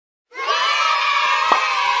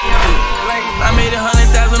I made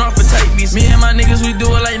 100,000 off of type beats. Me and my niggas, we do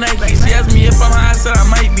it like Nike. She asked me if I'm high, I said I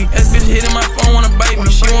might be. That bitch hitting my phone, wanna bite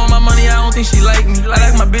me. She want my money, I don't think she like me. I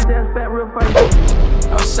like my bitch ass fat, real fight.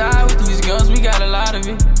 Outside with these guns, we got a lot of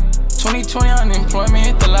it. 2020 unemployment,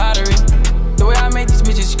 hit the lottery. The way I make these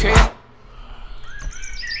bitches crazy.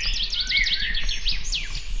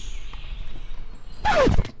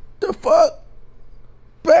 The fuck?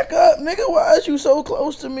 Back up, nigga. Why is you so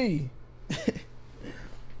close to me?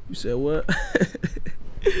 You said what?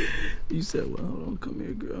 You said what? Hold on, come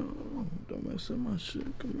here, girl. Don't mess up my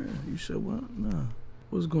shit. Come here. You said what? Nah.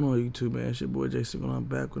 What's going on, YouTube, man? It's your boy J-Cinco. I'm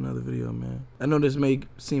back with another video, man. I know this may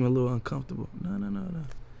seem a little uncomfortable. No.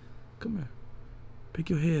 Come here. Pick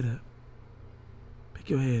your head up. Pick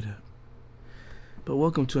your head up. But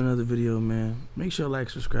welcome to another video, man. Make sure to like,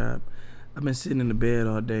 subscribe. I've been sitting in the bed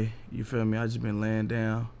all day. You feel me? I just been laying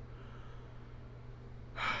down.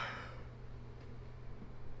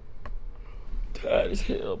 Tired as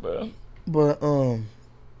hell, bro. But oh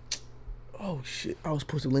shit, I was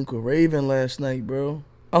supposed to link with Raven last night, bro.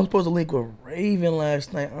 I'm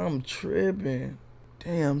tripping.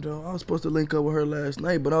 Damn, though. I was supposed to link up with her last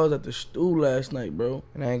night, but I was at the stool last night, bro.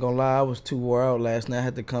 And I ain't gonna lie, I was too wore out last night. I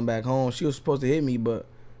had to come back home. She was supposed to hit me, but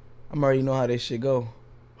I already know how this shit go.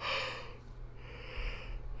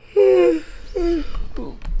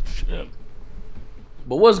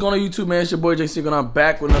 But what's going on, YouTube, man? It's your boy J-Cinco, and I'm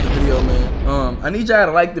back with another video, man. I need y'all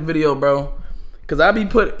to like the video, bro, cause I be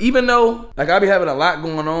even though like I be having a lot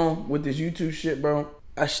going on with this YouTube shit, bro,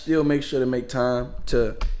 I still make sure to make time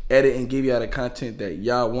to edit and give y'all the content that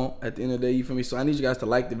y'all want at the end of the day, you feel me? So I need you guys to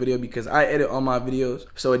like the video because I edit all my videos.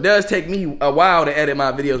 So it does take me a while to edit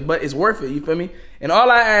my videos, but it's worth it, you feel me? And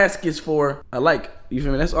all I ask is for a like, you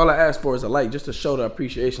feel me? That's all I ask for is a like, just to show the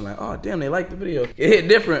appreciation. Like, oh, damn, they like the video. It hit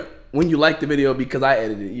different when you like the video because I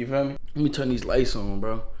edited it, you feel me? Let me turn these lights on,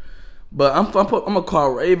 bro. But I'm gonna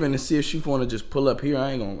call Raven and see if she wanna just pull up here.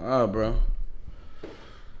 I ain't gonna lie, bro.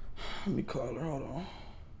 Let me call her, hold on.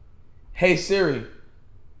 Hey Siri,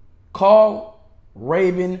 call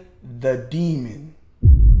Raven the Demon.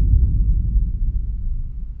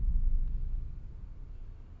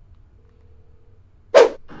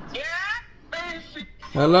 Yeah?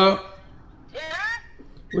 Hello? Yeah?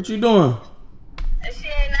 What you doing? Shit,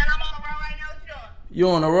 man, I'm on the road right now. What you doing? You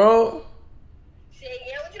on the road? Shit,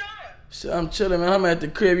 yeah, what you doing? Shit, I'm chilling, man. I'm at the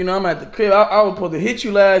crib. You know, I'm at the crib. I was supposed to hit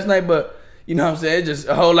you last night, but you know what I'm saying? It's just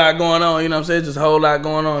a whole lot going on. You know what I'm saying? It's just a whole lot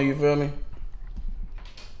going on. You feel me?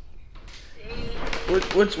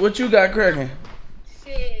 What you got cracking?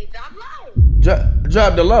 Shit, drop low.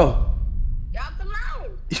 Drop the low. Drop the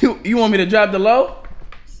low. You want me to drop the low?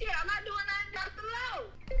 Shit, I'm not doing nothing. Drop the low.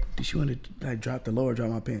 Did she want to like drop the low or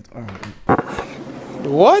drop my pants? All right.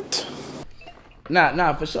 What?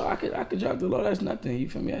 Nah, for sure. I could drop the low. That's nothing. You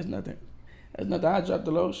feel me? That's nothing. That's nothing. I drop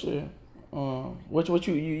the low, shit. What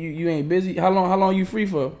you ain't busy? How long you free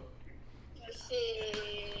for?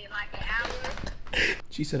 Shit, like an hour.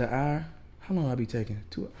 She said an hour. How long I be taking?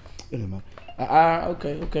 2 hours. An hour.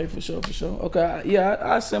 Okay, for sure. Okay, yeah,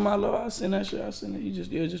 I send my low. I send that shit. I send it.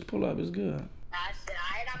 You'll just pull up. It's good. I said,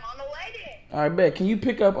 alright, I'm on the way then. All right, bet. Can you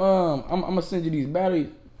pick up? I'm gonna send you these batteries.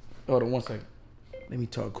 Hold on 1 second. Let me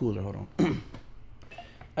talk cooler. Hold on.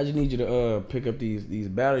 I just need you to pick up these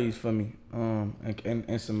batteries for me.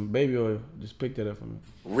 And some baby oil. Just pick that up for me.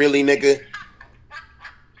 Really, nigga?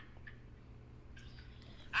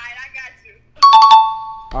 Alright, I got you.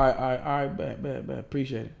 All right, bet.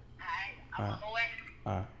 Appreciate it. Alright, I'm on the way.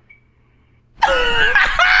 All right.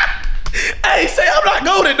 Hey, say I'm not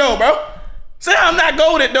goated though, bro. Say I'm not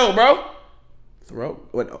goated though, bro. Throat?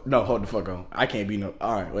 Wait, no, hold the fuck on. I can't be no.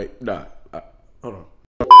 All right, wait, nah. Hold on.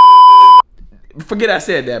 Forget I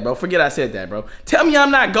said that, bro. Tell me I'm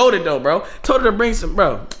not goated though, bro. Told her to bring some,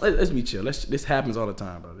 bro. Let's be chill. This happens all the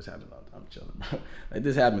time, bro. I'm chilling, bro. Like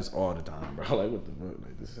this happens all the time, bro. Like what the fuck?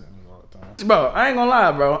 Like this happens all the time. Bro, I ain't gonna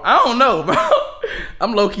lie, bro. I don't know, bro.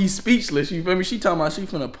 I'm low-key speechless, you feel me? She talking about she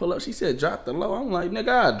finna pull up. She said drop the low. I'm like,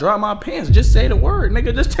 nigga, I drop my pants. Just say the word,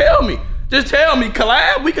 nigga. Just tell me.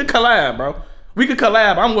 Collab? We could collab, bro. We could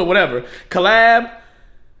collab. I'm with whatever. Collab.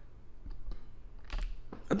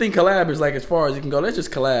 I think collab is like as far as you can go. Let's just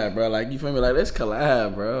collab, bro. Like, you feel me? Like, let's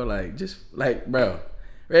collab, bro. Like, just, like, bro.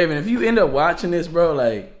 Raven, if you end up watching this, bro,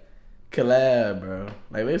 like, collab, bro.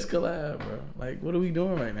 Like, let's collab, bro. Like, what are we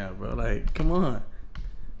doing right now, bro? Like, come on.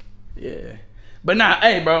 Yeah. But nah,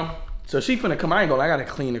 hey, bro. So she finna come. I ain't gonna, I gotta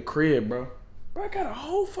clean the crib, bro. Bro, I got a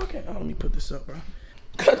whole fucking, oh, let me put this up, bro.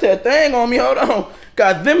 Cut that thing on me, hold on.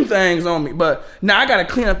 Got them things on me. But now I gotta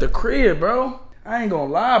clean up the crib, bro. I ain't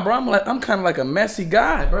gonna lie, bro. I'm kind of like a messy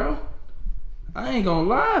guy, bro. I ain't gonna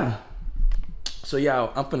lie. So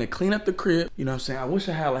y'all, I'm finna clean up the crib. You know what I'm saying? I wish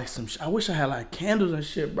I had like candles and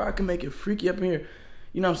shit, bro. I can make it freaky up in here.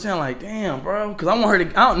 You know what I'm saying? Like, damn, bro. Cause I want her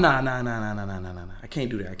to, nah. I can't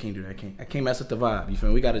do that. I can't mess up the vibe. You feel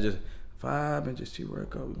me? We gotta just vibe and just see where it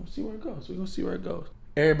goes. We gonna see where it goes.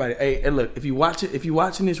 Everybody, hey, look, if you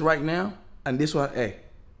watching this right now, and this one, hey,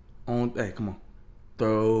 come on.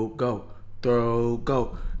 Throw, go.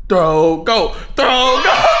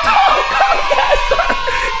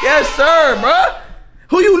 Yes, sir, bro.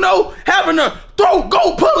 Who you know having a throw,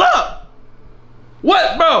 go, pull up?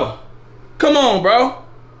 What, bro? Come on, bro.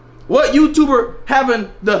 What YouTuber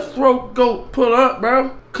having the throat go pull up,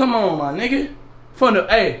 bro? Come on, my nigga. From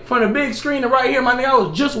the big screen to right here, my nigga. I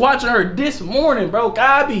was just watching her this morning, bro.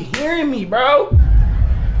 God be hearing me, bro.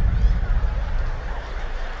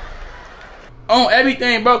 On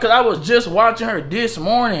everything, bro, cause I was just watching her this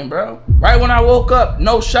morning, bro. Right when I woke up,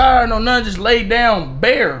 no shower, no nothing, just laid down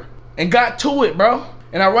bare and got to it, bro.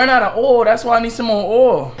 And I ran out of oil. That's why I need some more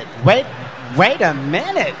oil. Wait a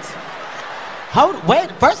minute.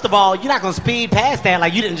 Wait, first of all, you're not gonna speed past that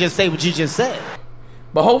like you didn't just say what you just said.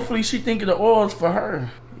 But hopefully she thinking the oil's for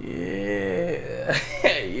her. Yeah.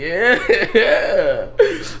 Yeah.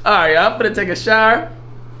 All right, I'm finna take a shower.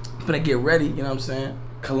 I'm finna get ready, you know what I'm saying?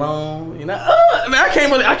 Cologne, you know. Man, I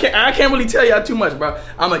can't really tell y'all too much, bro.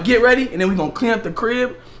 I'm gonna get ready and then we gonna clean up the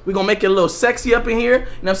crib. We gonna make it a little sexy up in here. You know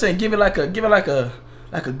what I'm saying? Give it like a good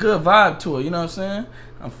vibe to it, you know what I'm saying?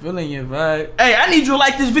 I'm feeling your vibe. Hey, I need you to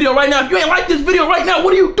like this video right now. If you ain't like this video right now,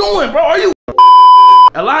 what are you doing, bro? Are you?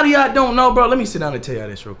 A lot of y'all don't know, bro. Let me sit down and tell y'all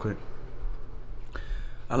this real quick.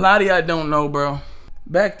 A lot of y'all don't know, bro.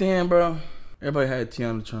 Back then, bro, everybody had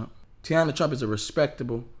Tiana Trump. Tiana Trump is a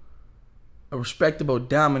respectable,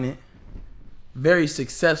 dominant, very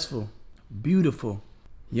successful, beautiful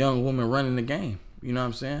young woman running the game. You know what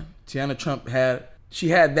I'm saying? Tiana Trump had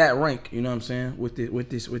that rank, you know what I'm saying, with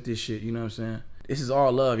this shit, you know what I'm saying? This is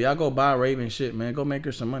all love. Y'all go buy Raven shit, man. Go make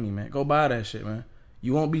her some money, man. Go buy that shit, man.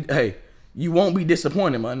 You won't be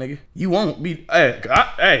disappointed, my nigga. You won't be,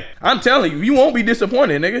 I'm telling you, you won't be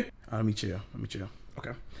disappointed, nigga. Let me chill.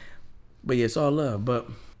 Okay. But yeah, it's all love. But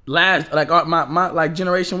my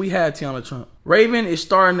generation, we had Tiana Trump. Raven is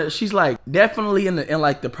starting to, she's like definitely in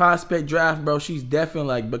like the prospect draft, bro. She's definitely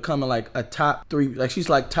like becoming like a top 3, like she's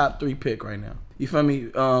like top 3 pick right now. You feel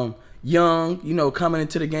me? Young, you know, coming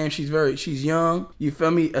into the game, she's young. You feel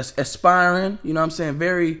me? Aspiring, you know what I'm saying?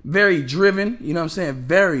 Very, very driven, you know what I'm saying?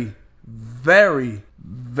 Very, very,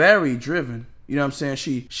 very driven. You know what I'm saying?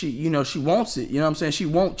 She you know, she wants it. You know what I'm saying? She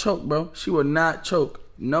won't choke, bro. She will not choke.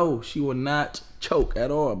 No, she will not choke at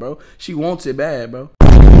all, bro. She wants it bad, bro.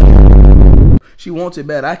 She wants it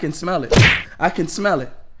bad. I can smell it.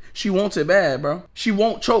 She wants it bad, bro. She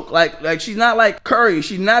won't choke. Like she's not like Curry.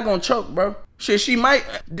 She's not gonna choke, bro. She might.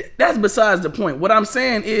 That's besides the point. What I'm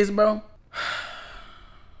saying is, bro,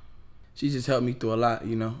 she just helped me through a lot,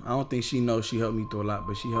 you know. I don't think she knows she helped me through a lot,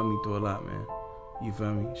 but she helped me through a lot, man. You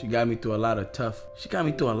feel me? She got me through a lot of tough. She got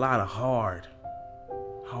me through a lot of hard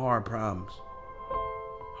problems.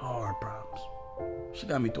 She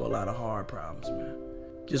got me through a lot of hard problems, man.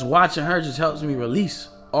 Just watching her just helps me release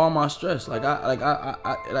all my stress.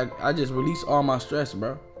 I just release all my stress,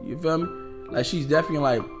 bro. You feel me? Like she's definitely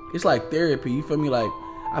like, it's like therapy. You feel me? Like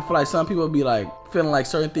I feel like some people be like feeling like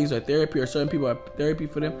certain things are therapy or certain people are therapy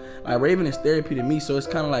for them. Like Raven is therapy to me, so it's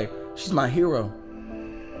kind of like she's my hero.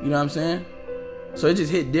 You know what I'm saying? So it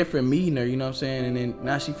just hit different meeting her. You know what I'm saying? And then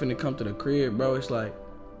now she finna come to the crib, bro. It's like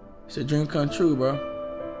it's a dream come true, bro.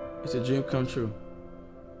 It's a dream come true.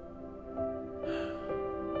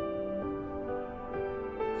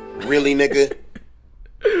 Really, nigga?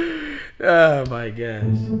 Oh my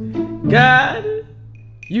gosh. God,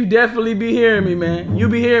 you definitely be hearing me, man. You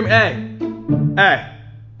be hearing me. Hey.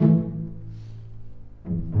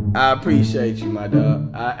 I appreciate you, my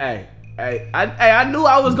dog. I knew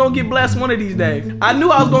I was gonna get blessed one of these days.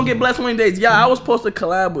 Yeah, I was supposed to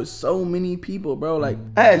collab with so many people, bro. Like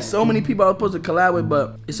I had so many people I was supposed to collab with,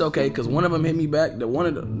 but it's okay because one of them hit me back. The one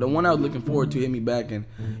I was looking forward to hit me back and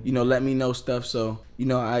let me know stuff. So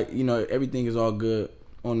everything is all good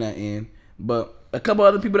on that end. But a couple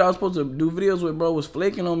other people that I was supposed to do videos with, bro, was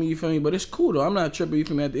flaking on me. You feel me? But it's cool though. I'm not tripping. You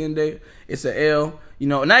feel me? At the end of the day, it's an L.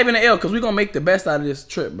 Not even an L because we're gonna make the best out of this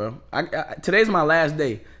trip, bro. Today's my last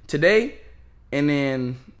day. Today and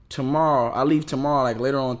then tomorrow. I leave tomorrow, like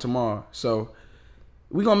later on tomorrow. So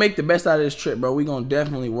we gonna make the best out of this trip, bro. We gonna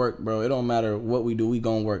definitely work, bro. It don't matter what we do, we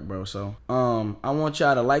gonna work, bro. So I want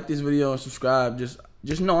y'all to like this video and subscribe. Just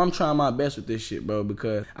just know I'm trying my best with this shit, bro,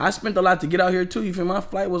 because I spent a lot to get out here too. You feel me? My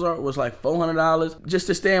flight was like $400. Just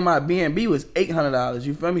to stay in my B&B was $800.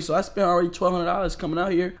 You feel me? So I spent already $1,200 coming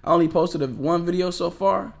out here. I only posted one video so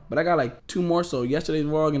far, but I got like 2 more. So yesterday's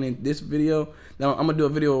vlog and then this video. Then I'm gonna do a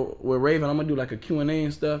video with Raven. I'm gonna do like a Q&A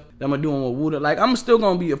and stuff. Then I'm gonna do one with Wuda. Like, I'm still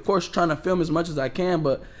gonna be, of course, trying to film as much as I can,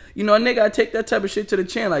 but you know, a nigga, I take that type of shit to the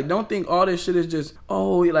chin. Like, don't think all this shit is just,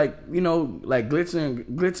 oh, like, you know, like glitz and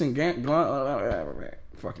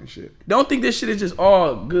fucking shit. Don't think this shit is just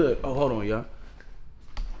all good. Oh, hold on, y'all.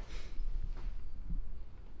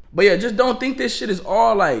 But yeah, just don't think this shit is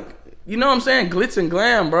all like, you know what I'm saying, glitz and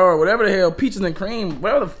glam, bro, or whatever the hell, peaches and cream,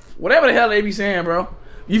 whatever the hell they be saying, bro.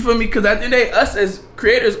 You feel me? Because at the end of the day, us as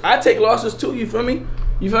creators, I take losses too. You feel me?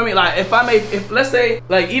 You feel me? Like, if let's say,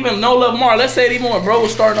 like, even No Love Mar, let's say even when bro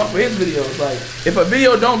was starting off with his videos, like, if a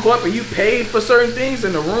video don't go up and you paid for certain things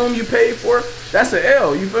in the room you paid for, that's an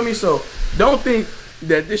L. You feel me? So don't think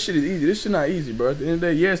that this shit is easy. This shit not easy, bro. At the end of the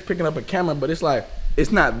day, yeah, it's picking up a camera, but it's like,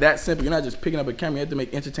 it's not that simple. You're not just picking up a camera. You have to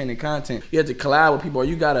make entertaining content. You have to collab with people, or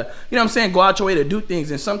you gotta, you know what I'm saying, go out your way to do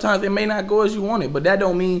things. And sometimes it may not go as you want it, but that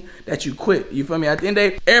don't mean that you quit. You feel me? At the end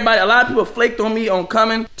of the day, a lot of people flaked on me on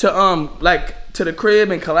coming to like to the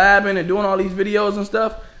crib and collabing and doing all these videos and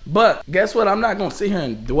stuff. But guess what? I'm not gonna sit here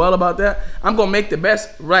and dwell about that. I'm gonna make the best.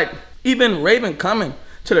 Right? Even Raven coming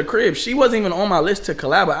to the crib, she wasn't even on my list to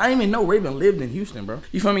collab. I didn't even know Raven lived in Houston, bro.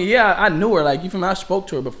 You feel me? Yeah, I knew her, like, you feel me? I spoke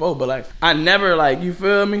to her before, but like, I never, like, you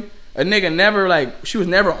feel me? A nigga never, like, she was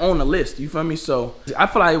never on the list, you feel me? So I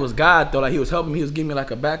feel like it was God though, like, he was helping me, he was giving me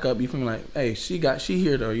like a backup, you feel me? Like, hey, she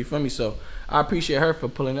here though, you feel me? So I appreciate her for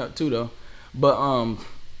pulling up too though. But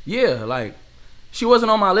yeah, like, she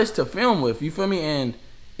wasn't on my list to film with, you feel me? And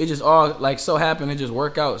it just all, like, so happened, it just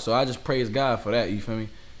worked out. So I just praise God for that, you feel me?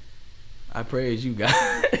 I praise you, guys.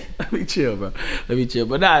 Let me chill, bro. Let me chill.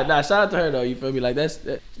 But nah, shout out to her though. You feel me? Like,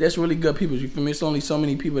 that's really good people. You feel me? It's only so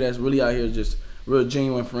many people that's really out here just real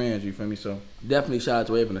genuine friends. You feel me? So definitely shout out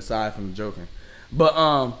to Raven aside from the joking. But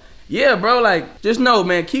yeah, bro. Like, just know,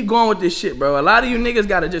 man. Keep going with this shit, bro. A lot of you niggas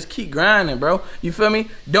gotta just keep grinding, bro. You feel me?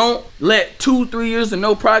 Don't let 2-3 years of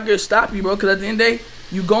no progress stop you, bro. Cause at the end of the day,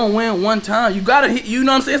 you gonna win one time. You gotta hit. You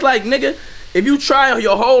know what I'm saying? It's like, nigga, if you try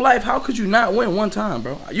your whole life, how could you not win one time,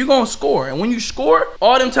 bro? You gonna score. And when you score,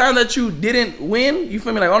 all them times that you didn't win, you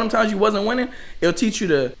feel me? Like, all them times you wasn't winning, it'll teach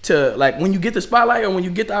you to like, when you get the spotlight or when you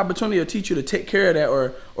get the opportunity, it'll teach you to take care of that,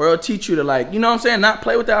 or it'll teach you to, like, you know what I'm saying, not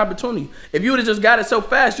play with that opportunity. If you would've just got it so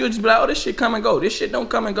fast, you'll just be like, oh, this shit come and go. This shit don't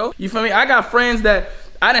come and go. You feel me? I got friends that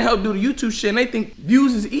I didn't help do the YouTube shit and they think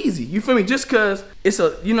views is easy. You feel me? Just cause it's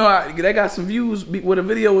a, you know, they got some views with a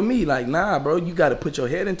video with me. Like, nah, bro, you gotta put your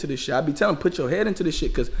head into this shit. I be telling them, put your head into this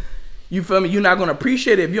shit, cause you feel me? You're not gonna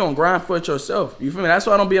appreciate it if you don't grind for it yourself. You feel me? That's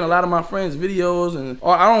why I don't be in a lot of my friends' videos, and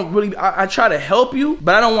or I don't really, I try to help you,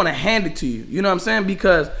 but I don't wanna hand it to you. You know what I'm saying?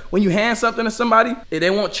 Because when you hand something to somebody,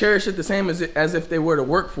 they won't cherish it the same as if they were to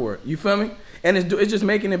work for it. You feel me? And it's just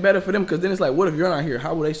making it better for them, cause then it's like, what if you're not here?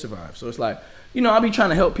 How will they survive? So it's like, you know, I be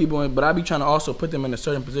trying to help people, but I be trying to also put them in a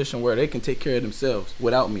certain position where they can take care of themselves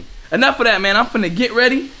without me. Enough of that, man. I'm finna get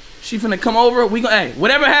ready. She finna come over. We gonna, hey,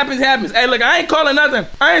 whatever happens, happens. Hey, look, I ain't calling nothing.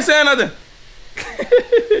 I ain't saying nothing.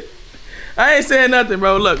 I ain't saying nothing,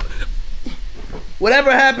 bro. Look,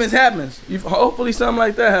 whatever happens, happens. Hopefully something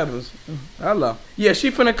like that happens. Hello. Yeah,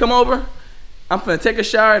 she finna come over. I'm finna take a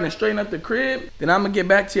shower and then straighten up the crib. Then I'm gonna get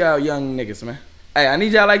back to y'all young niggas, man. Hey, I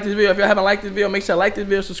need y'all to like this video. If y'all haven't liked this video, make sure to like this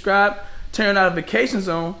video, subscribe, turn notifications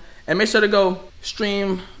on, and make sure to go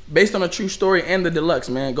stream Based on a True Story and the Deluxe,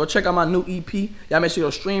 man. Go check out my new EP. Y'all make sure to go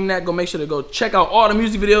stream that. Go make sure to go check out all the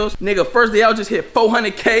music videos. Nigga, first day out just hit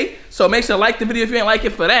 400K. So make sure to like the video if you ain't like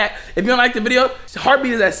it for that. If you don't like the video,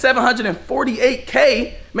 Heartbeat is at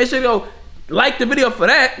 748K. Make sure to go like the video for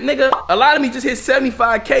that. Nigga, a lot of me just hit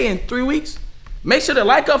 75K in 3 weeks. Make sure to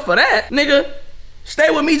like up for that. Nigga, Stay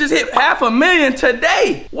With Me just hit 500,000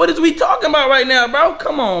 today. What is we talking about right now, bro?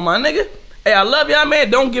 Come on, my nigga. Hey, I love y'all, man.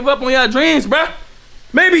 Don't give up on y'all dreams, bro.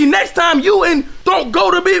 Maybe next time you and don't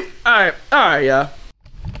go to be. All right, y'all.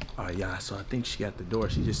 All right, y'all. So I think she at the door.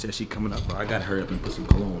 She just said she coming up, bro. I gotta hurry up and put some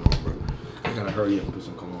cologne on, bro. I gotta hurry up and put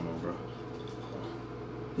some cologne on, bro.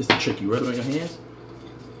 This is tricky. Rub it on your hands.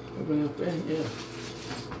 Rub it on your face, yeah.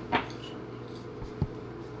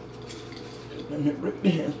 Rip the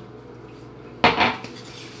hands.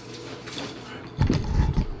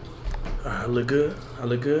 All right, I look good. I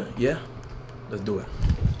look good. Yeah. Let's do it.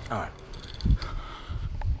 All right.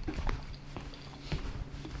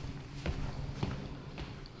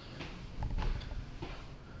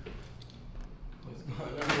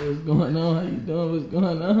 What's going on? How you doing? What's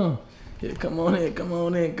going on? Yeah, come on in, come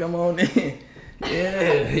on in, come on in.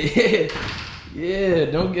 Yeah, yeah. Yeah,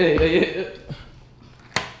 don't get it.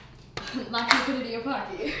 Like you put it in your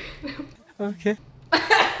pocket. Okay.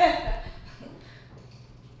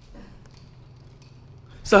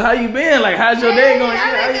 So how you been? Like, how's your day going?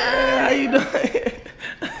 How you doing?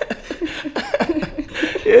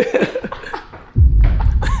 Yeah.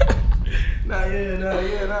 Nah.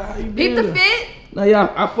 How you been? Peep the fit. Nah,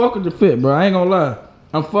 yeah, I fuck with the fit, bro. I ain't gonna lie.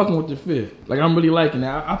 I'm fucking with the fit. Like, I'm really liking it.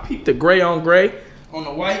 I peeped the gray on gray on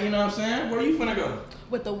the white. You know what I'm saying? Where you finna go?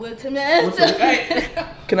 With the wood to mess. Hey,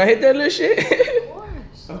 can I hit that little shit? Of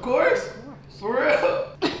course. Of course. For real.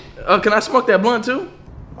 Oh, can I smoke that blunt too?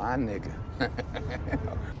 My nigga.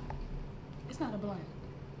 It's not a blunt.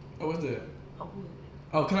 Oh, what's that? A wood.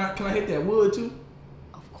 Oh, can I hit that wood too?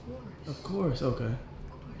 Of course. Of course, okay.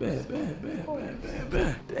 Bad.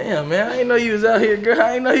 Damn, man, I ain't know you was out here, girl.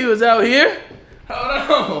 I ain't know you was out here.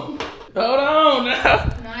 Hold on now.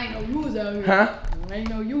 No, I ain't know you was out here. Huh? I ain't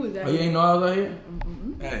know you was out Oh, you here. ain't know I was out here?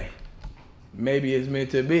 Hey, maybe it's meant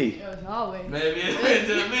to be. It was always. Maybe it's meant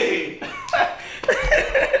to be.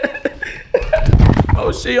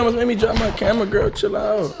 Oh shit, you almost made me drop my camera, girl. Chill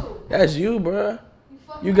out. That's you, bro.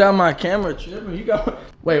 You got my camera tripping. You got.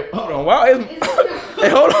 Wait, hold on. Wow, hey,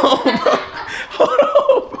 hold on, bro.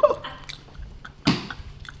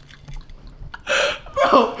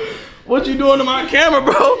 Bro, what you doing to my camera,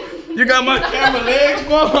 bro? You got my camera legs,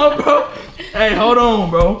 bro. Hey, hold on,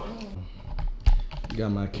 bro. You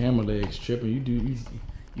got my camera legs tripping.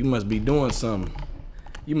 You must be doing something.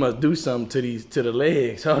 You must do something to the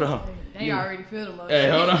legs. Hold on. They already feel the motion. Hey,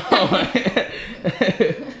 hold on.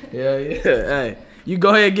 Yeah. Hey, you go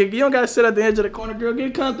ahead and you don't gotta sit at the edge of the corner, girl.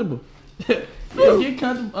 Get comfortable. Yeah, get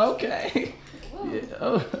comfortable. Okay. Yeah.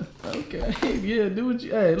 Oh, okay. Yeah, do what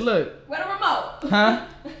you. Hey, look. Where the remote? Huh?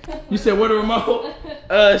 You said where the remote?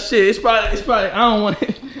 Shit. It's probably. I don't want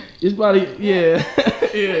it. It's probably. Yeah.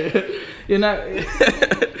 Yeah. You're not.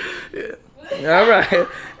 Yeah. All right.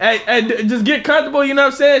 Hey, just get comfortable. You know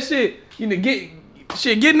what I'm saying? Shit. You know, get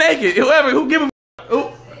naked. Who give a.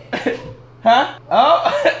 Ooh. Huh?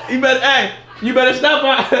 Oh. You better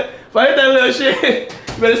stop. If I hit that little shit,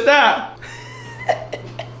 you better stop.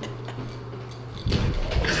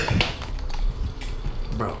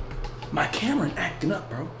 Bro, my camera acting up,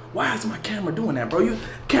 bro. Why is my camera doing that, bro?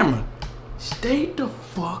 Camera, stay the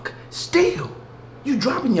fuck still. You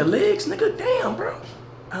dropping your legs, nigga? Damn, bro.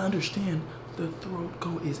 I understand the throat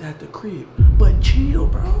goat is at the crib, but chill,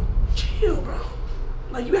 bro. Chill, bro.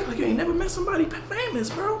 Like, you act like you ain't never met somebody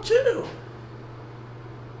famous, bro. Chill.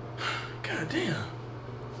 God damn.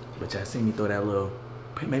 But y'all seen me throw that little,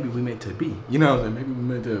 maybe we meant to be. You know what I'm saying? Maybe we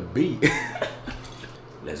meant to be.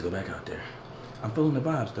 Let's go back out there. I'm feeling the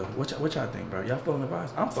vibes though. What y'all think, bro? Y'all feeling the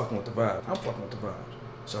vibes? I'm fucking with the vibes.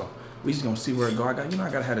 So we just gonna see where it go. I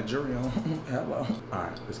gotta have a jury on. Hello. All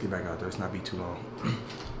right, let's get back out there. Let's not be too long.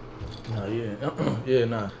 No, yeah.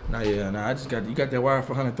 Nah. I just got, you got that wire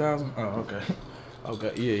for 100,000? Oh, okay.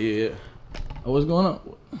 Okay, yeah. Oh, what's going on?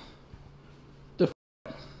 The f?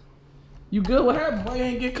 You good? What happened? Why you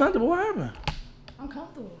ain't get comfortable? What happened? I'm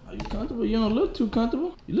comfortable. Are you comfortable? You don't look too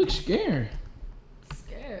comfortable. You look scared.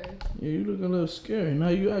 Scared? Yeah, you look a little scary. Now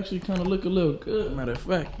you actually kind of look a little good. Matter of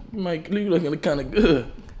fact, you looking kind of good.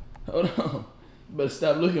 Hold on. You better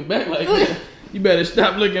stop looking back like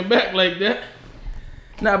that.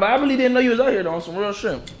 Nah, but I really didn't know you was out here though, on some real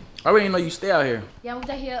shit. I really didn't know you stay out here. Yeah, I was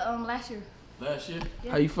out here last year. Last year?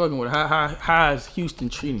 Yeah. How you fucking with it? How is Houston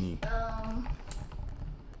treating you?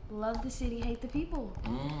 Love the city, hate the people.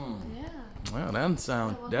 Yeah. Well, that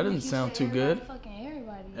doesn't sound too good. Fucking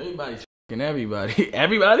everybody. Everybody's fucking everybody.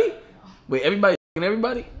 Everybody? Wait, everybody's fucking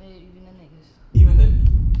everybody? Even the niggas. Even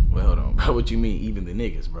the... Well, hold on, bro. What you mean, even the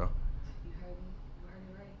niggas, bro? You heard me? You heard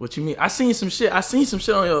me right? What you mean? I seen some shit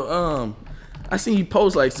on your, I seen you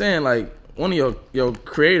post, like, saying, like, one of your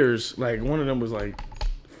creators, like, one of them was, like,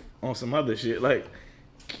 on some other shit, like...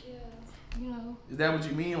 Yeah, you know. Is that what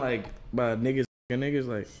you mean, like, by niggas fucking niggas,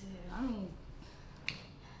 like... Yeah, I mean...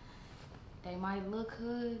 They might look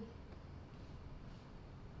hood.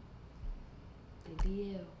 They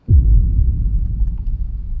BL.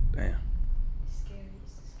 Damn. It's scary.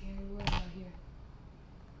 It's a scary world out here.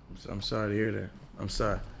 I'm sorry to hear that. I'm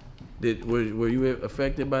sorry. Were you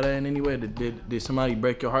affected by that in any way? Did somebody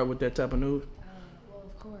break your heart with that type of news? Well,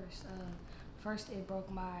 of course. First, it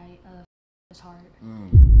broke my heart.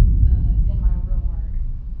 Then my real heart.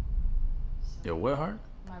 So, Your what heart?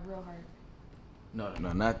 my real heart. No,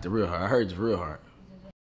 not the real heart. I heard the real heart.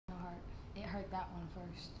 My heart. It hurt that one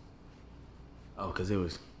first. Oh, because it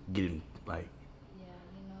was getting, like... Yeah,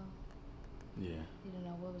 you know. Yeah. You didn't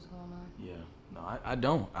know what was going on. Yeah. No, I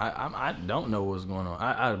don't. I don't know what's going on.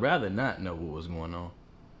 I'd rather not know what was going on.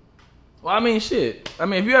 Well, I mean, shit. I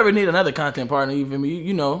mean, if you ever need another content partner, you feel me?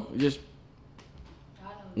 You know, just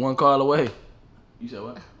one call away. You said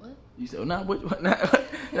what? What? You said nah. What?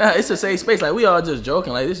 Nah, it's a safe space. Like we all just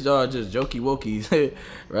joking. Like this is all just jokey wokies,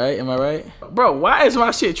 right? Am I right, bro? Why is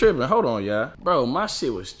my shit tripping? Hold on, y'all. Bro, my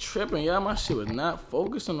shit was tripping, y'all. My shit was not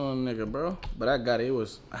focusing on a nigga, bro. But I got it. It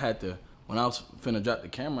was. I had to when I was finna drop the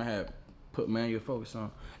camera. I had put manual focus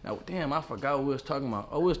on. Now, damn, I forgot what we was talking about.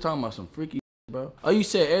 Oh, we was talking about some freaky shit, bro. Oh, you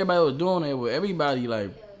said everybody was doing it with everybody,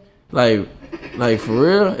 like for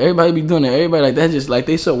real? Everybody be doing it. Everybody like that, just like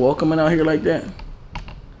they so welcoming out here like that.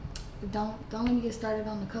 Don't let me get started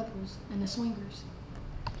on the couples and the swingers.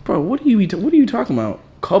 Bro, what are you talking about?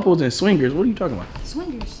 Couples and swingers? What are you talking about?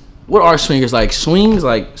 Swingers. What are swingers? Like swings?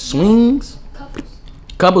 Like swings? Couples.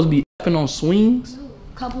 Couples be effing on swings? No.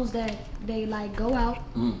 Couples that they like go out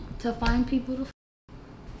to find people to.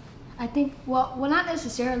 I think well not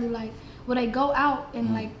necessarily like they go out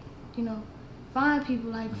and like you know find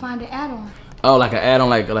people like find an add-on. Oh, like an add-on,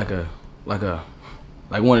 like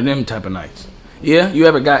one of them type of nights. Yeah, you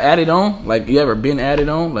ever got added on? Like you ever been added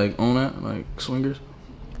on? Like on that? Like swingers?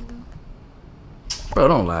 Bro,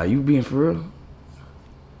 don't lie. You being for real?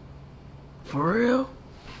 For real?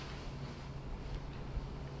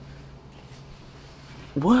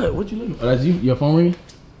 What you looking for? That's you? Your phone ringing?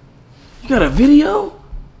 You got a video?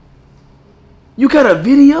 You got a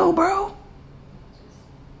video, bro?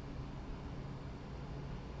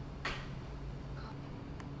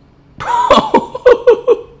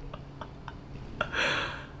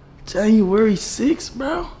 January 6th,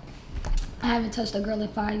 bro. I haven't touched a girl in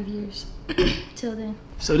 5 years. Till then.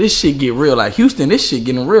 So this shit get real. Like Houston, this shit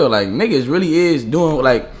getting real. Like niggas really is doing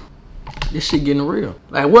like this shit getting real.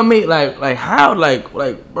 Like what made like how like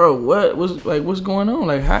bro, what's going on?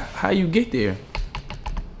 Like how you get there?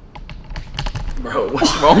 Bro,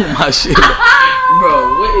 what's wrong with my shit?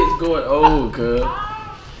 Bro, what is going on,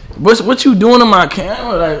 cuz? What you doing on my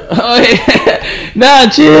camera? Like, oh yeah. Nah,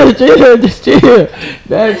 chill, just chill.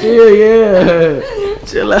 Nah, chill, yeah.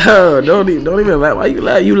 Chill out. Don't even laugh. Why you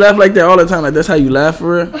laugh? You laugh like that all the time. Like that's how you laugh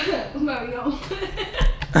for real? Mario.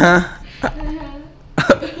 Huh?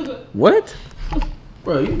 What?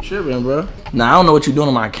 Bro, you tripping, bro. Nah, I don't know what you doing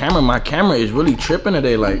on my camera. My camera is really tripping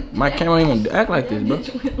today. Like my camera ain't even act like this, bro.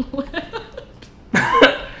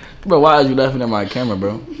 Bro, why are you laughing at my camera,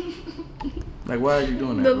 bro? Like, why are you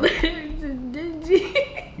doing that, The bro? legs is dingy.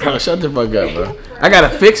 Bro, shut the fuck up, bro. I gotta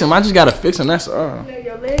fix them. I just gotta fix them. That's all. Yeah,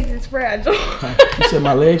 your legs is fragile. You said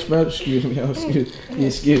my legs fragile? Excuse me. Oh,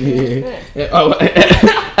 excuse me. Yeah. Oh,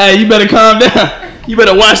 hey, you better calm down. You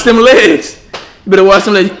better wash them legs. You better wash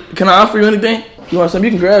them legs. Can I offer you anything? You want some?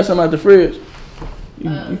 You can grab some out the fridge. You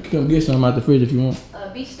can come get some out the fridge if you want.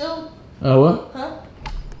 Beef stew? What? Huh?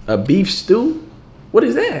 A beef stew? What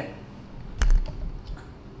is that?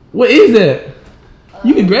 What is that?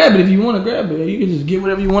 You can grab it if you want to grab it. You can just get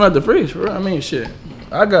whatever you want out the fridge, bro. I mean, shit.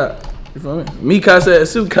 I got, you feel me? Me casa at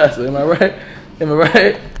su casa. Am I right? Am I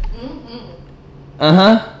right?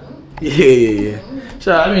 Uh-huh. Yeah.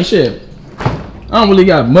 So, I mean, shit. I don't really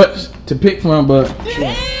got much to pick from, but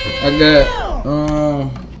shit. I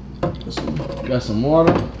got some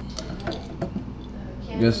water.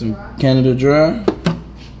 Got some Canada Dry.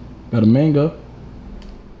 Got a mango.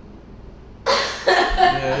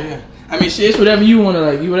 Yeah. I mean, shit, it's whatever you want to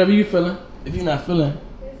like. Whatever you feeling. If you're not feeling,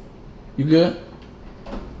 you good?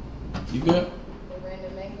 You good? The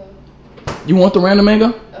random mango. You want the random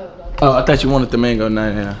mango? Oh, I thought you wanted the mango.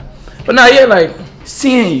 Nah. But nah, yeah, like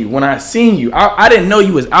seeing you. When I seen you, I didn't know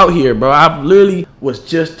you was out here, bro. I literally was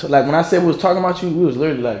just like when I said we was talking about you, we was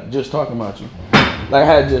literally like just talking about you. Like I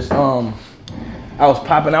had just I was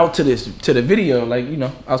popping out to the video, like you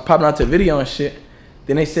know, I was popping out to the video and shit.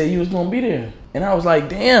 Then they said you was gonna be there. And I was like,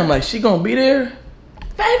 damn, like she gonna be there?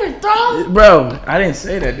 Favorite throw? Bro, I didn't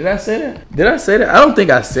say that. Did I say that? Did I say that? I don't think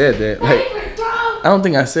I said that. Like, Favorite throw? I don't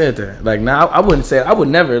think I said that. Like, nah, I wouldn't say. I would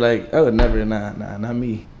never. Like, I would never. Nah, not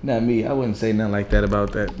me. Not me. I wouldn't say nothing like that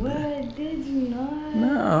about that. What did you not?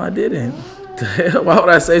 No, I didn't. The hell? Why would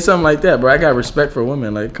I say something like that, bro? I got respect for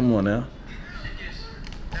women. Like, come on now.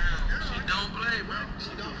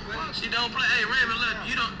 She don't play. Hey, Raven, look,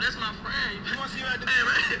 that's my friend. You want to see her at the Hey,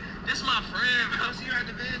 Raven, this my friend, bro. See her at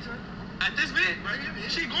the vid, sir? At this vid? Right here, yeah.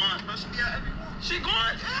 She going? Bro, she be out every morning. She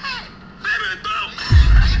going? Yeah. Baby, throw.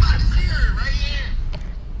 You about to see her right here.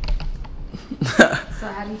 So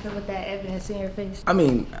how do you feel with that evidence in your face? I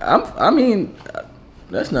mean,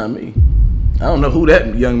 that's not me. I don't know who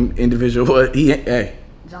that young individual was. Hey.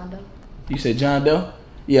 John Doe? You said John Doe?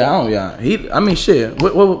 Yeah, I don't. Yeah, I mean, shit.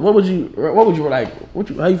 What would you like? What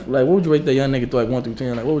would you rate that young nigga through like 1 through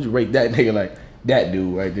 10? Like, what would you rate that nigga like? That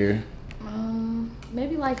dude right there.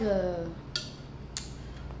 Maybe like a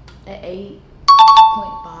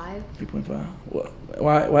 8.5. 8.5. What?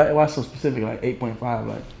 Why so specific? Like 8.5.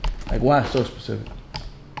 Like why so specific?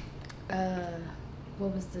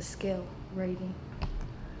 What was the scale rating?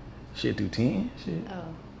 Shit, through 10. Shit.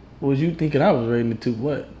 Oh. What was you thinking? I was rating it to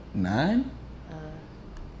what? 9? I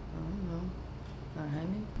don't know. 100.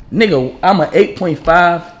 Nigga, I'm a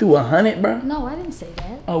 8.5 through 100, bro. No, I didn't say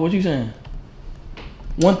that. Oh, what you saying?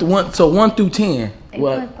 1 through 10.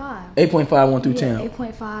 8.5. 8.5, 1 through 10.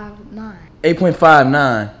 8.5, 9. 8.5,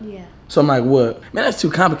 9. Yeah. So I'm like, what? Man, that's too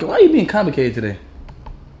complicated. Why are you being complicated today?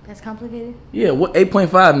 That's complicated? Yeah, what,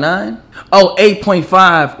 8.5, 9? Oh,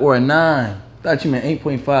 8.5 or a 9. Thought you meant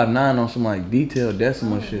 8.5, 9 on some like detailed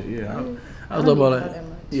decimal shit. Yeah, I was about like,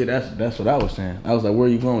 yeah, that's what I was saying. I was like, where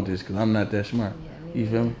are you going with this? Because I'm not that smart. Yeah, you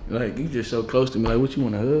feel me? Like, you just so close to me. Like, what you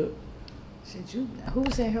want to hug? Shit, who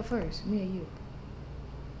was saying her first? Me or you?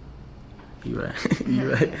 You right.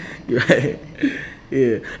 You right.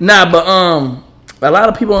 Yeah. Nah, but a lot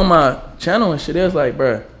of people on my channel and shit, they was like,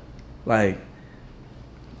 bruh, like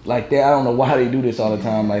they, I don't know why they do this all the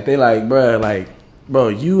time. Like they like, bruh, like, bro,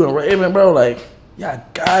 you and Raven, bro, like, y'all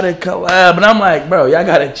gotta collab. And I'm like, bro, y'all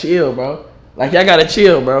gotta chill, bro. Like, y'all gotta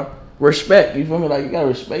chill, bro. Respect, you feel me? Like, you gotta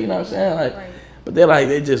respect, you know what I'm saying? Like, right. But they're like,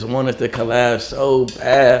 they just want us to collab so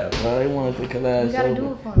bad, bro. They want us to collab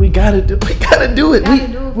so bad. We gotta do it.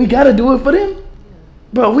 We gotta do it for them. Yeah.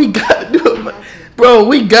 Bro, we gotta do it. Bro,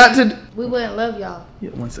 we got to. We wouldn't love y'all. Yeah,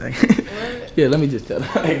 1 second. Yeah, let me just tell them.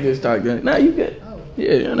 I just talk to them. Nah, you good. Oh.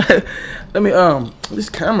 Yeah, let me, this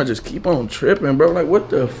camera just keep on tripping, bro. Like, what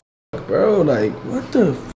the fuck, bro? Like, what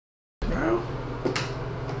the fuck, bro?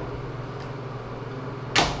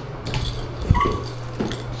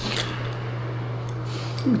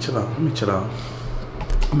 Let me chill out.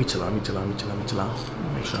 Make sure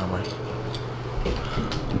I'm right.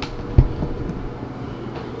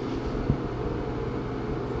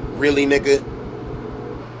 Really, nigga?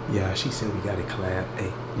 Yeah, she said we gotta collab.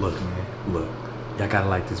 Hey, look, man, look. Y'all gotta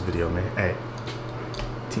like this video, man. Hey,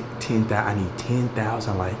 10,000. I need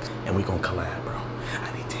 10,000 likes, and we gonna collab, bro.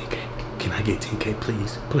 I need 10K. Can I get 10K,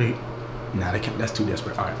 please? Please. Nah, that can't. That's too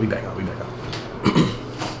desperate. All right, we back up.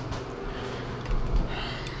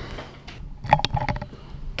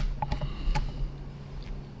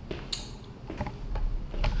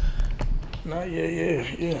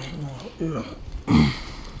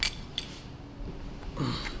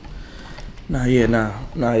 Nah, yeah.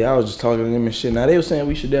 Nah, y'all was just talking to them and shit. Now, they were saying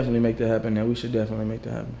we should definitely make that happen.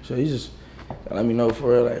 So he just let me know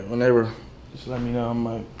for real, like, whenever. Just let me know. I'm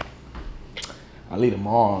like, I'll leave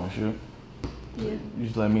tomorrow and shit. Yeah. You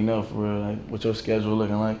just let me know for real, like, what your schedule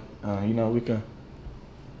looking like. You know, we can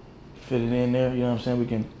fit it in there. You know what I'm saying? We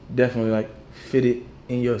can definitely, like, fit it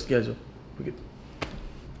in your schedule. We could.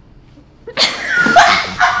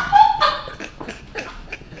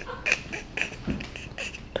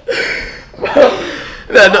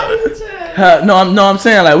 No, I'm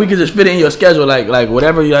saying, like, we could just fit it in your schedule, like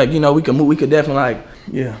whatever you like, you know, we could move, we could definitely, like,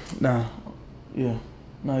 yeah.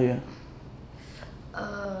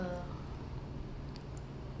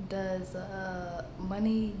 Does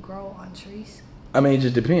money grow on trees? I mean, it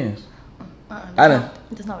just depends. That's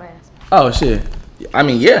not what I asked. Oh shit. I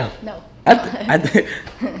mean, yeah. No.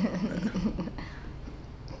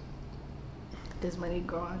 Does money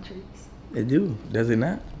grow on trees? It do. Does it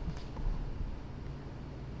not?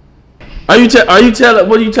 Are you telling?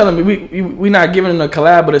 What are you telling me? We not giving them a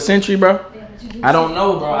collab but a century, bro? Yeah, I don't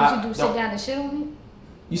know, bro. What you do? Sit down and shit on me?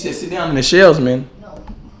 You said sit down in the shells, man. No.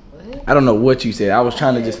 What? I don't know what you said. I was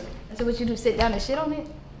trying to just. So what you do? Sit down and shit on it?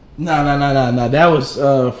 No. That was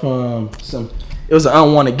from some. It was an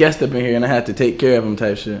unwanted guest up in here, and I had to take care of him,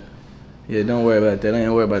 type shit. Yeah, don't worry about that. I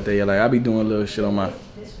ain't worry about that. Yeah, like I be doing a little shit on my.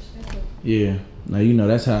 Disrespectful. Yeah. Now you know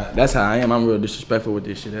that's how I am. I'm real disrespectful with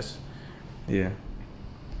this shit. That's. Yeah.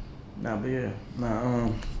 Nah, but yeah.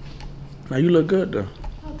 Now you look good though.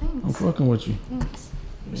 Oh, thanks. I'm fucking with you. Thanks.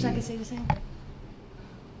 Wish I could say the same.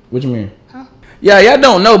 What you mean? Huh? Yeah, y'all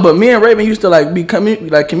don't know, but me and Raven used to like be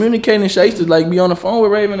communicating and shit. I used to like be on the phone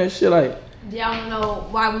with Raven and shit. Like, y'all don't know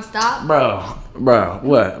why we stopped? Bro,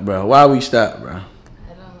 what, bro? Why we stopped, bro? I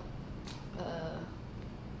don't.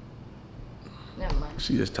 Never mind.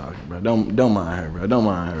 She just talking, bro. Don't mind her, bro. Don't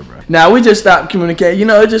mind her, bro. Now we just stopped communicating. You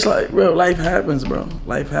know, it's just like, bro, life happens, bro.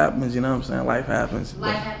 Life happens. You know what I'm saying? Life happens.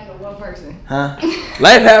 Life happened to one person. Huh?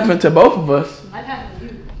 Life happened to both of us. Life happened to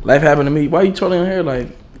you. Life happened to me. Why you twirling her hair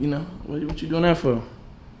like? You know, what you doing that for?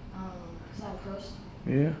 It's not a crush.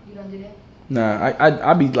 Yeah. You don't do that? Nah,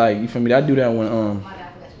 I be like, you feel me? I do that when My God, I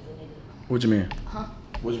forgot you was a nigga. What you mean? Huh?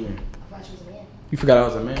 What you mean? I forgot you was a man. You forgot I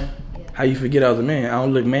was a man? Yeah. How you forget I was a man? I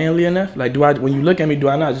don't look manly enough? Like, do I? When you look at me, do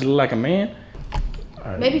I not just look like a man?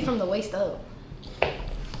 Right. Maybe from the waist up.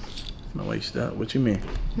 From the waist up? What you mean?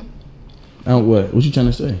 What? What you trying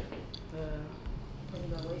to say? From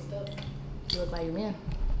the waist up. You look like a man.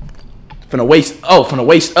 From the waist? Oh, from the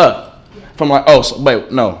waist up. Yeah. From like, oh, so,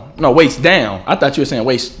 wait, no, waist down. I thought you were saying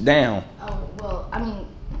waist down. Oh, well, I mean,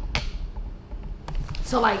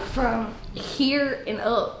 so like from here and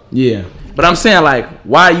up. Yeah, but I'm saying like,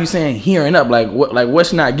 why are you saying here and up? Like what? Like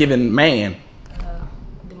what's not giving man?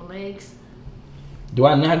 Them legs. Do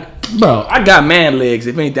I not, bro? I got man legs.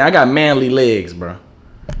 If anything, I got manly legs, bro.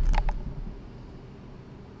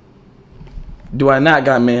 Do I not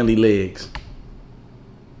got manly legs?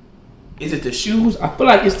 Is it the shoes? I feel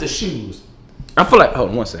like it's the shoes. I feel like,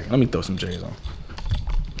 hold on one second. Let me throw some J's on.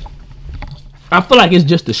 I feel like it's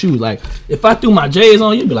just the shoes. Like, if I threw my J's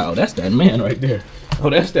on, you'd be like, oh, that's that man right there. Oh,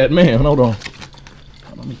 that's that man. Hold on.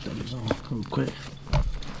 Let me throw this on real quick.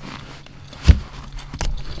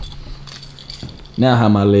 Now how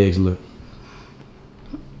my legs look.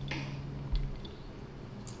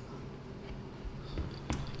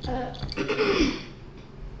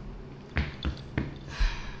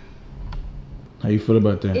 How you feel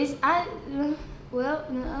about that?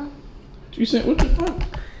 You said, what the fuck?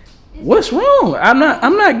 What's wrong? I'm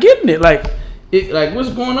not getting it. Like what's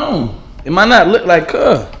going on? Am I not look like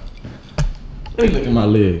Let me look at my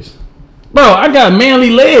legs. Bro, I got manly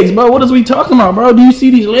legs, bro. What is we talking about, bro? Do you see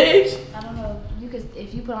these legs? I don't know.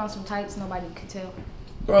 If you put on some tights, nobody could tell.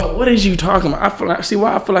 Bro, what is you talking about? I feel like, see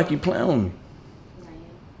why I feel like you playing with me.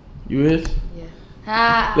 You is?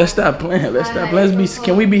 Yeah. Let's stop playing. Let's stop. Let's be.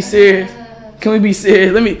 Can we be serious? Can we be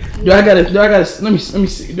serious? Let me. Do I gotta? Let me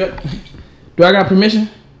see. Do I got permission?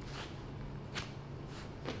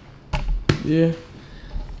 Yeah.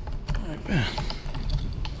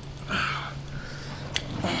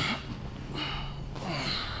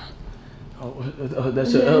 Oh,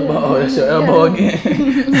 that's your elbow. Oh, that's your elbow again.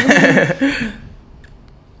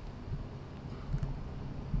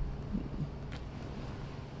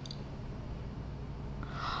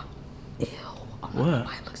 Ew. What?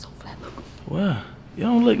 Why it looks so flat? Look. What? You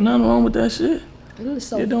don't look nothing wrong with that shit. It looks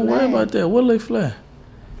so yeah, don't flat. worry about that. What look flat?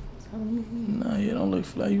 No, you don't look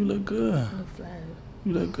flat. You look good. I look flat.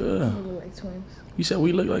 You look good. We look like twins. You said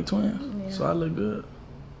we look like twins? Yeah. So I look good.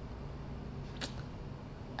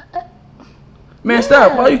 Man,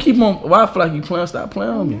 stop. Why you keep on? Why I feel like you playing? Stop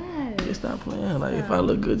playing on me. Yeah, stop playing. Like, if I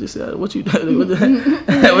look good, just say, what you do?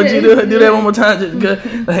 What you do? Do that one more time. Just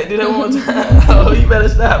good. Like, do that one more time. Oh, you better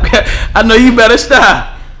stop. I know you better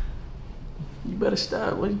stop. You better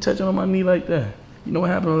stop. What you touching on my knee like that? You know what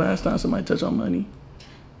happened the last time somebody touched on my knee?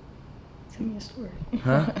 Tell me a story.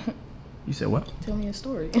 Huh? You said what? Tell me a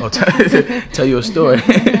story. Oh, tell you a story.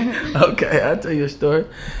 Okay, I'll tell you a story.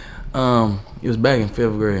 It was back in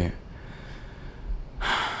 5th grade.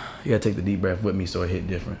 You gotta take the deep breath with me so it hit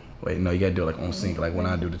different. Wait, no, you gotta do it like on sync, like when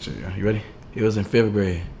I do the chill. You ready? It was in 5th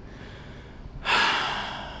grade.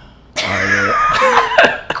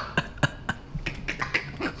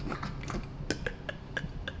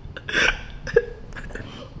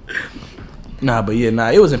 Nah,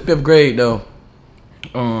 it was in 5th grade though.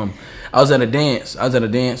 I was at a dance.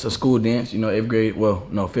 A school dance. You know, 8th grade. Well,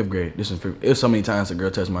 no, 5th grade. This was 5th. It was so many times a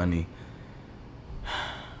girl touched my knee.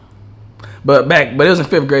 But it was in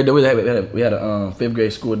 5th grade though. We had a 5th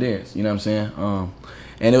grade school dance. You know what I'm saying?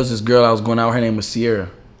 And it was this girl I was going out with. Her name was Sierra.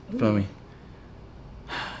 You feel me?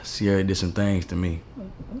 Sierra did some things to me.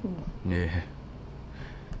 Yeah,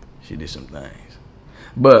 she did some things.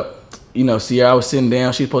 But you know, Sierra, I was sitting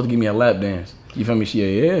down. She was supposed to give me a lap dance. You feel me? She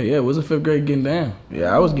yeah. It was in 5th grade getting down.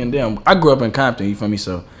 Yeah, I was getting down. I grew up in Compton. You feel me?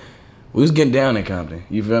 So we was getting down in Compton.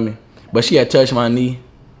 You feel me? But she had touched my knee,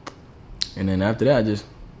 and then after that,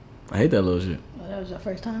 I hate that little shit. Oh, that was your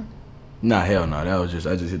first time? Nah, hell no. That was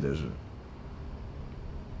I just hit that shit.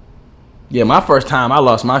 Yeah, my first time, I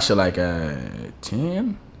lost my shit like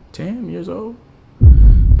 10 years old.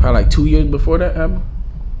 Probably like 2 years before that happened.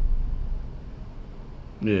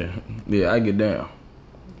 Yeah, I get down.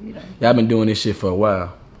 Yeah, I've been doing this shit for a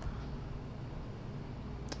while.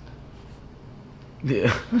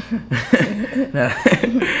 Yeah.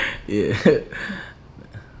 Yeah.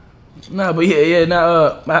 Nah, but yeah.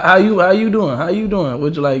 Now, how you doing? How you doing?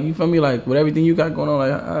 Would you like? You feel me? Like with everything you got going on,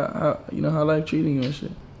 like how life treating you and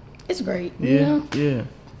shit. It's great. Yeah, you know? Yeah.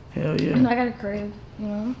 Hell yeah. And I got a crib. You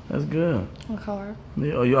know. That's good. A car.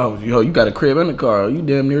 Yeah. You got a crib and a car. You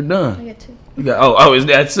damn near done. I got 2. You got is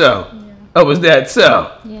that so? Yeah. Oh, is that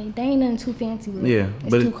so? Yeah, they ain't nothing too fancy with it. Yeah, it's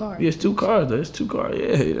but 2 cars. Yeah, it's 2 cars though. It's 2 cars.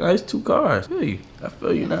 Yeah, it's 2 cars. I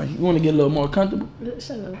feel you now. You want to get a little more comfortable?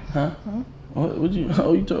 Shut up. Huh? What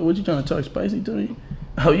you trying to talk spicy to me?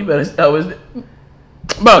 Oh, you better. Oh, is it?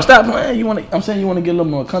 Bro, stop playing. I'm saying you want to get a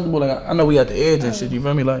little more comfortable. Like I know we at the edge and shit. You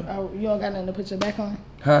feel me? Like. Oh, you don't got nothing to put your back on?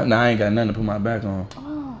 Huh? Nah, I ain't got nothing to put my back on.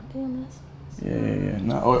 Oh, damn, that's. Yeah.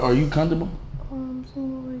 Nah, are you comfortable?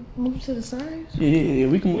 Move to the sides? Yeah.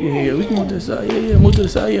 We can move to the side. Yeah. Move to the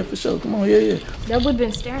side. Yeah, for sure. Come on. Yeah. That would have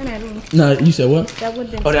been staring at me. Nah, you said what? That would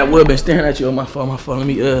have been. Oh, that would have been staring at you. Oh, my fault. Let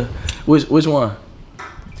me. Which one?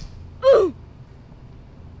 Ooh.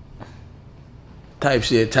 Type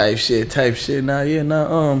shit. Nah,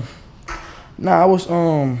 I was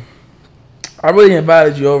I really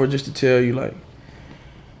invited you over just to tell you, like,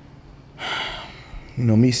 you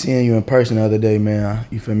know, me seeing you in person the other day, man.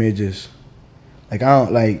 You feel me? It just like I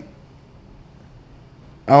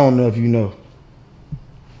don't know if you know.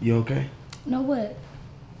 You okay? Know what?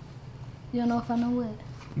 You don't know if I know what?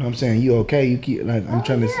 No, I'm saying you okay. You keep like I'm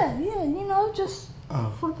trying to. Yeah. You know, just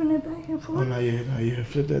flipping it back and forth. Oh no, yeah.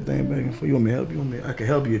 Flip that thing back and forth. You want me to help you? I can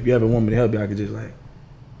help you if you ever want me to help you. I could just like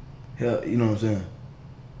help. You know what I'm saying?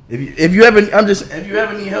 If you ever need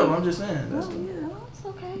help, I'm just saying. That's It's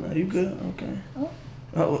okay. No, you good? Okay.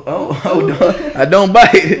 Oh, I don't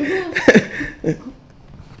bite.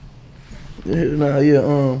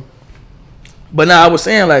 But I was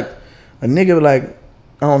saying like a nigga like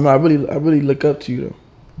I don't know. I really look up to you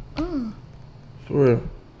though. For real.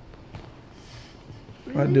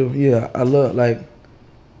 I do. Yeah, I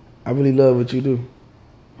really love what you do.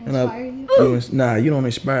 Inspire you? Nah, you don't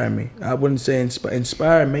inspire me. I wouldn't say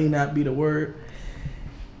inspire may not be the word.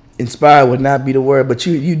 Inspire would not be the word, but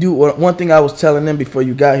you do. One thing I was telling them before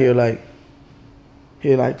you got here, like,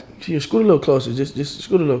 scoot a little closer. Just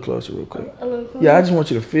scoot a little closer real quick. Yeah, I just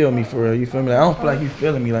want you to feel me for real. You feel me? Like, I don't feel like you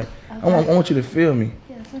feeling me. Like, I want you to feel me.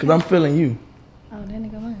 Because I'm feeling you. Oh, that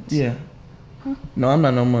nigga munch. Yeah. Huh? No, I'm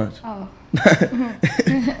not no munch. Oh.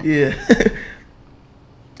 Yeah.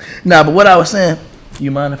 Nah, but what I was saying, you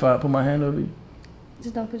mind if I put my hand over you?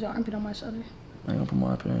 Just don't put your armpit on my shoulder. I ain't gonna put my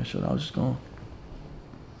armpit on your shoulder. I was just going.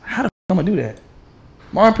 How the f I'm gonna do that?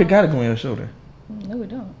 My armpit gotta go on your shoulder. No, it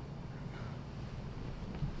don't.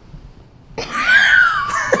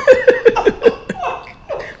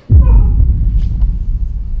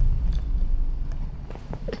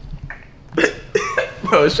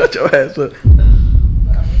 Bro, shut your ass up.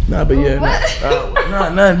 Nah, but yeah.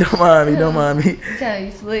 Nah, don't mind me. Trying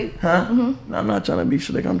to be slick. Huh? Nah, I'm not trying to be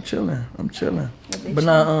slick. I'm chilling. But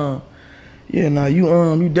nah,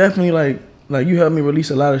 you definitely like you helped me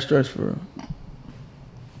release a lot of stress for real.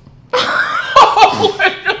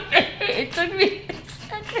 It took me.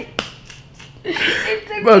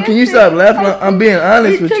 Bro, can you stop laughing? I'm being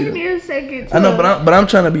honest with you. It took me a second. I know, but I'm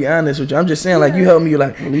trying to be honest with you. I'm just saying, like, you helped me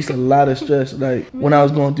like release a lot of stress, like when I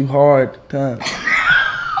was going through hard times.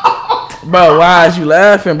 Bro, why is you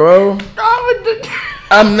laughing, bro?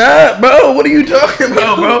 I'm not, bro. What are you talking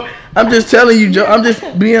about, bro? I'm just telling you, Joe. I'm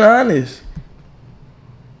just being honest.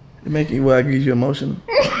 It make you get you emotional.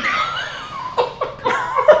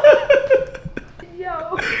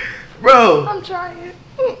 Yo, bro. I'm trying.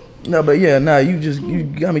 No, but yeah, nah, you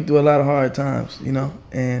got me through a lot of hard times, you know,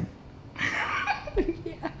 and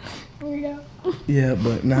yeah,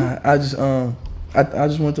 but nah, I just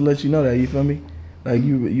want to let you know that, you feel me? Like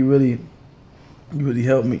you really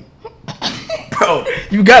helped me, bro.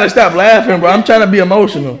 You gotta stop laughing, bro. I'm trying to be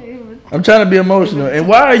emotional. And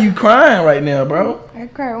why are you crying right now, bro? I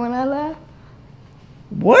cry when I laugh.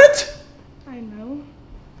 What? I know.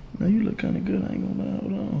 No, you look kind of good. I ain't gonna lie.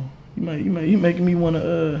 Hold on. You making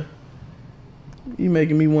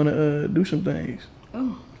me wanna do some things.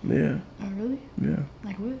 Oh. Yeah. Oh really? Yeah.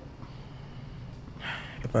 Like what?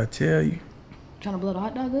 If I tell you. Trying to blow the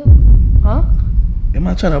hot dog up? Huh? Am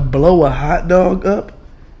I trying to blow a hot dog up?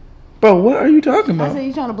 Bro, what are you talking about? I said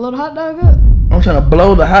you trying to blow the hot dog up? I'm trying to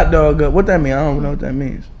blow the hot dog up. What that mean? I don't know what that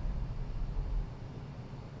means.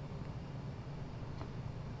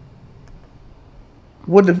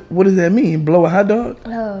 What does that mean? Blow a hot dog?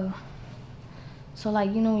 So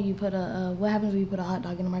like, you know when you put what happens when you put a hot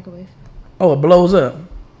dog in the microwave? Oh, it blows up.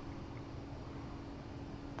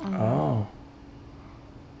 Oh.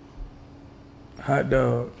 Hot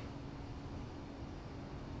dog.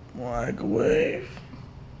 Microwave.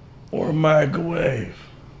 Or microwave.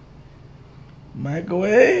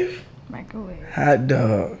 Microwave. Hot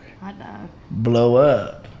dog. Blow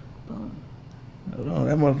up. Boom. Hold on,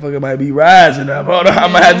 that motherfucker might be rising up. Hold on,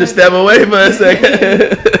 I'm gonna have to step away for a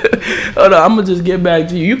second. Hold on, I'm gonna just get back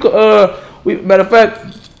to you. You could, matter of fact,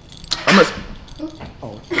 I'm gonna.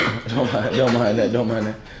 Oh, don't mind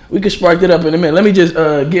that. We can spark that up in a minute. Let me just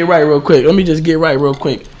get right real quick.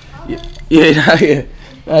 Yeah.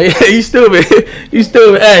 You stupid.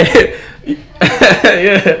 Hey,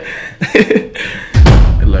 Yeah.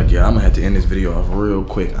 Look, yeah, I'm gonna have to end this video off real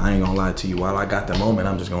quick. I ain't gonna lie to you. While I got the moment,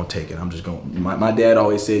 I'm just gonna take it. I'm just gonna. My dad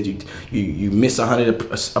always said you miss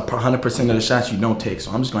 100% of the shots you don't take.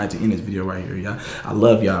 So I'm just gonna have to end this video right here, y'all. I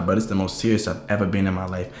love y'all, but it's the most serious I've ever been in my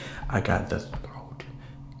life. I got the throat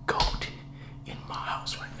goat in my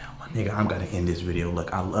house right now, my nigga. I'm gonna end this video.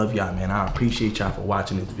 Look, I love y'all, man. I appreciate y'all for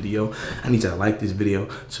watching this video. I need y'all to like this video,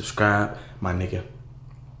 subscribe, my nigga.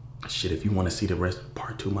 Shit, if you want to see the rest,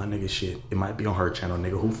 part 2, my nigga, shit, it might be on her channel,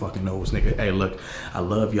 nigga. Who fucking knows, nigga? Hey, look, I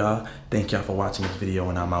love y'all. Thank y'all for watching this video,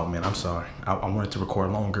 and I'm out, man. I'm sorry. I wanted to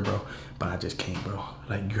record longer, bro, but I just can't, bro.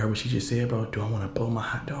 Like, you heard what she just said, bro? Do I want to blow my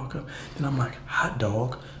hot dog up? Then I'm like, hot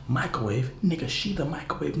dog, microwave, nigga, she the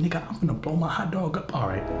microwave, nigga. I'm gonna blow my hot dog up. All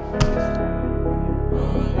right.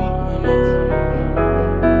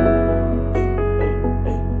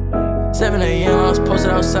 7 a.m. I was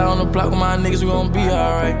posted outside on the block with my niggas. We gon' be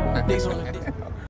alright.